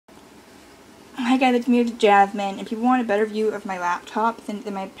Hi guys, it's me, Jasmine, and people want a better view of my laptop. Since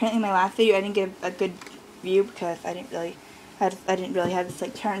apparently my last video I didn't get a good view because I didn't really have this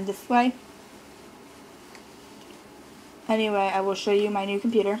like turned this way. Anyway, I will show you my new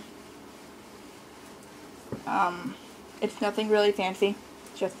computer. It's nothing really fancy,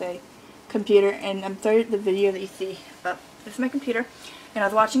 it's just a computer, and I'm sorry the video that you see, but this is my computer. And I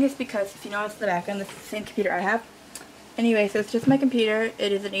was watching this because if you notice in the background, this is the same computer I have. Anyway, so it's just my computer.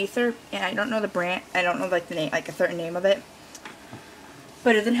 It is an Acer, and I don't know the brand. I don't know like the name, like a certain name of it.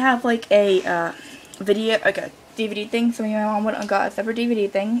 But it doesn't have like a video, like a DVD thing. So my mom went and got a separate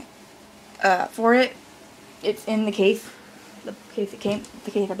DVD thing for it. It's in the case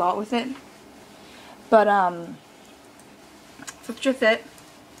I bought with it. But so it's just it.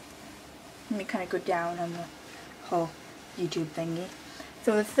 Let me kind of go down on the whole YouTube thingy.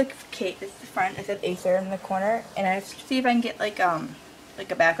 So this is the case. This is the front. It says Acer in the corner, and I have to see if I can get like a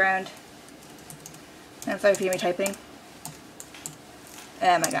background. I'm sorry if you hear me typing.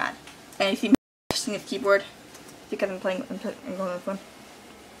 Oh my god! And you see me touching this keyboard because I'm going with this one.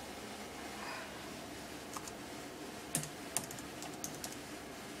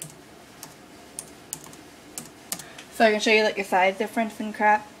 So I can show you like the size difference and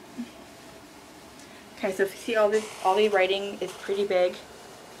crap. Okay, so if you see all the writing is pretty big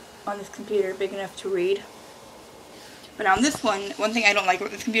on this computer, big enough to read. But on this one thing I don't like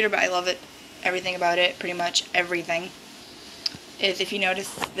about this computer, but I love it, everything about it, pretty much everything, is if you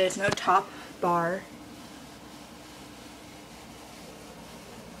notice there's no top bar.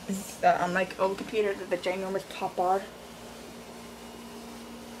 This is, unlike old computer, the ginormous top bar.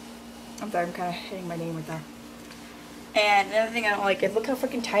 I'm sorry, I'm kind of hitting my name with that. And another thing I don't like is look how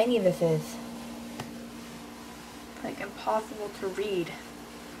freaking tiny this is. Like impossible to read.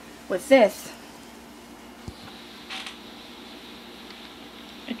 With this,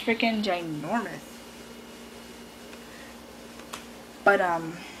 it's freaking ginormous. But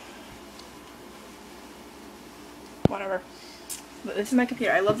whatever. But this is my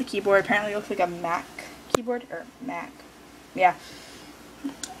computer. I love the keyboard. Apparently it looks like a Mac keyboard, or Mac. Yeah.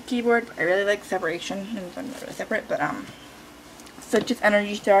 Keyboard. I really like separation, and it's not really separate, but so just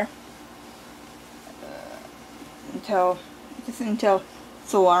Energy Star. This is Intel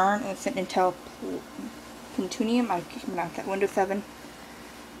Celeron, and it's an Intel Plutonium. I can pronounce that. Windows 7,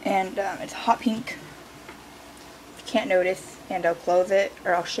 and it's hot pink. If you can't notice, and I'll close it,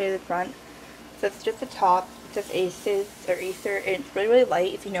 or I'll show you the front. So it's just the top. It says Acer, and it's really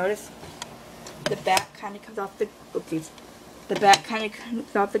light. If you notice, the back kind of comes off the the back kind of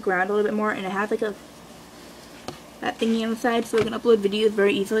comes off the ground a little bit more, and it has like that thingy on the side, so we can upload videos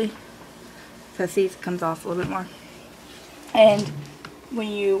very easily. So see, it comes off a little bit more. And when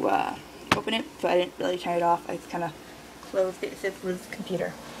you open it, so I didn't really turn it off, I just kind of closed it. It says Liz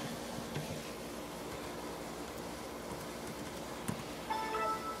Computer.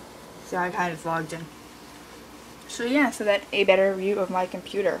 So I kind of logged in. So yeah, so that's a better view of my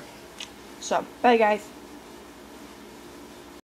computer. So, bye guys.